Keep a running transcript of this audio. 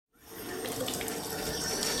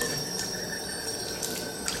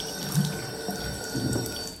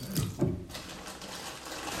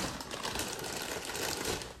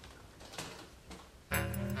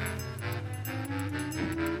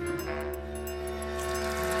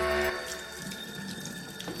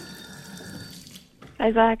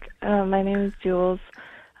Hi, Zach. My name is Jules.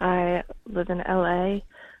 I live in LA,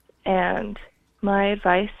 and my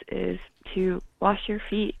advice is to wash your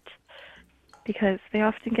feet because they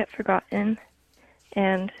often get forgotten.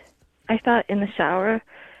 And I thought in the shower,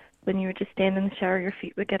 when you would just stand in the shower, your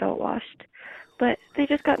feet would get all washed. But they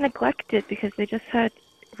just got neglected because they just had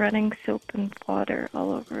running soap and water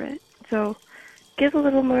all over it. So give a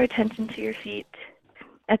little more attention to your feet.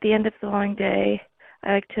 At the end of the long day,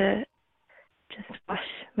 I like to just wash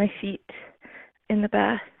my feet in the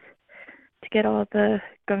bath to get all the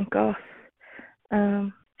gunk off.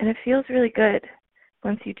 And it feels really good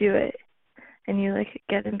once you do it and you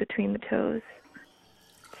get in between the toes.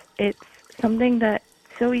 It's something that's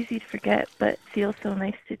so easy to forget but feels so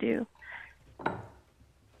nice to do.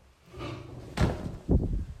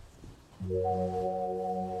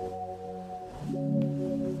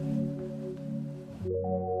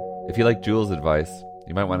 If you like Jules' advice,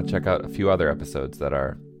 you might want to check out a few other episodes that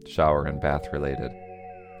are shower and bath related.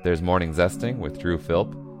 There's Morning Zesting with Drew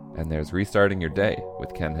Philp, and there's Restarting Your Day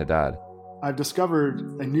with Ken Haddad. I've discovered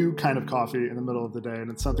a new kind of coffee in the middle of the day, and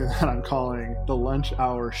it's something that I'm calling the lunch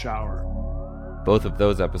hour shower. Both of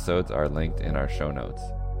those episodes are linked in our show notes.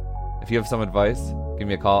 If you have some advice, give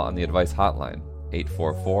me a call on the advice hotline,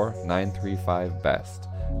 844-935-BEST.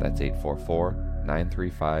 That's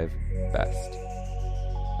 844-935-BEST.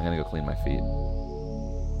 I'm going to go clean my feet.